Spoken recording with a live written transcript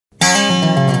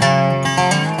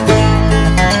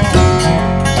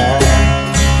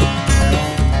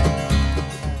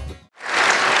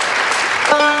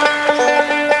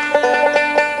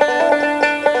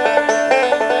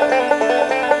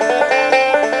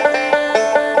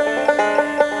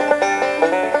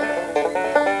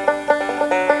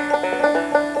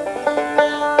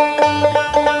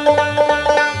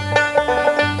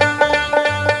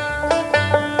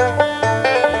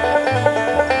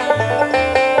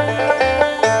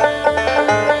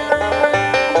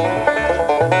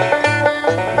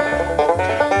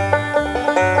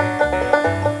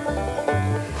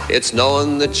It's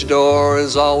knowing that your door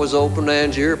is always open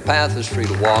and your path is free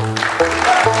to walk.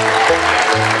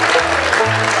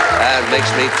 That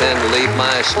makes me tend to leave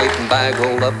my sleeping bag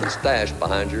rolled up and stashed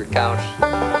behind your couch.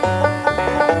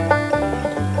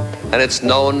 And it's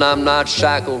knowing I'm not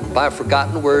shackled by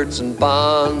forgotten words and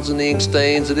bonds and the ink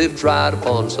stains that have dried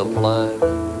upon some line.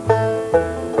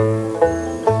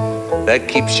 That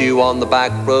keeps you on the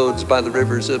back roads by the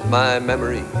rivers of my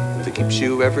memory, that keeps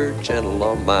you ever gentle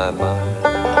on my mind.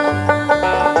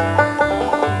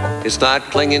 It's not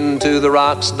clinging to the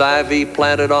rocks that ivy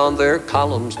planted on their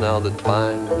columns now that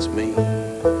binds me,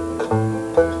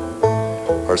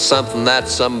 or something that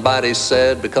somebody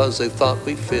said because they thought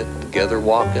we fit together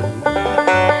walking.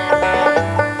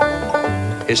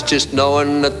 It's just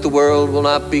knowing that the world will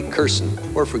not be cursing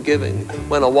or forgiving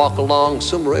when I walk along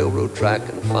some railroad track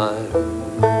and find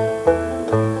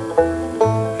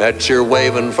that you're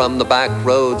waving from the back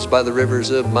roads by the rivers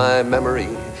of my memory,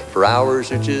 for hours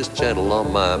are just gentle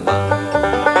on my mind.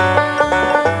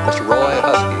 Mr. Roy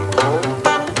Husky.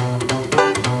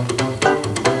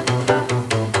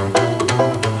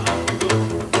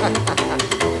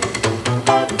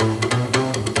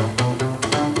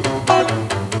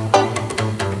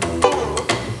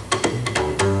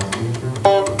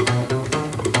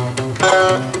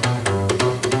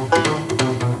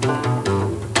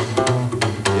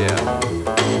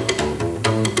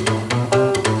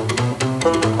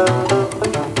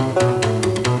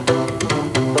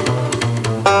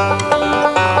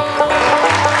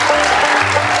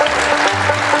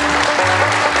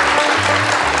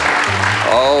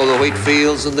 Oh, the wheat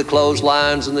fields and the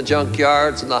clotheslines and the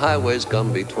junkyards and the highways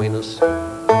come between us.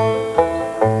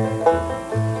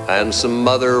 And some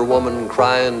mother woman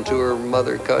crying to her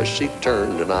mother 'cause she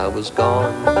turned and I was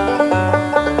gone.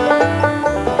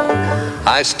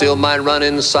 I still might run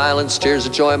in silence, tears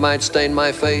of joy might stain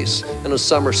my face, and a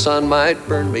summer sun might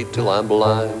burn me till I'm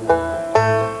blind.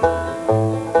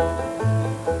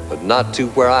 But not to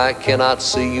where I cannot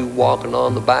see you walking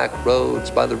on the back roads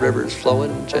by the rivers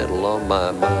flowing gentle on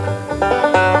my mind.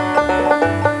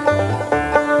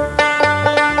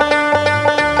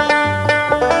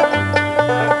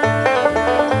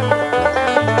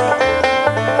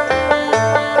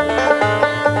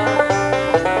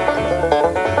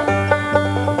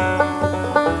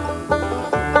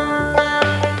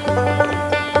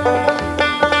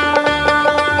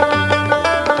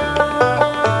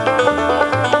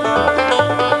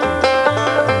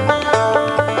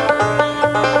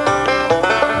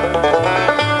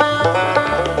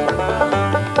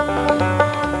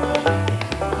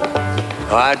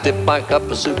 I dip my cup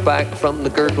of soup back from the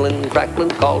gurgling, crackling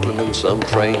cauldron in some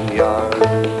train yard.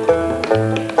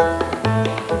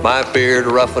 My beard a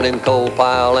roughening coal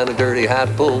pile and a dirty hat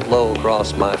pulled low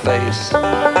across my face.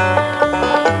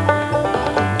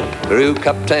 Through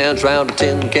cup tans round a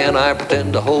tin can I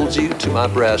pretend to hold you to my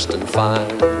breast and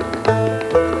find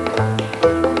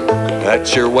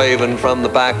that you're waving from the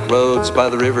back roads by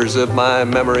the rivers of my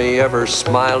memory, ever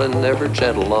smiling, ever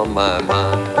gentle on my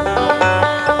mind.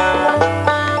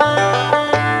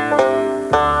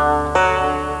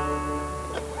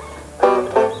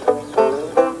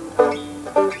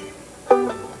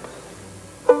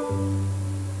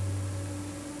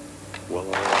 Well,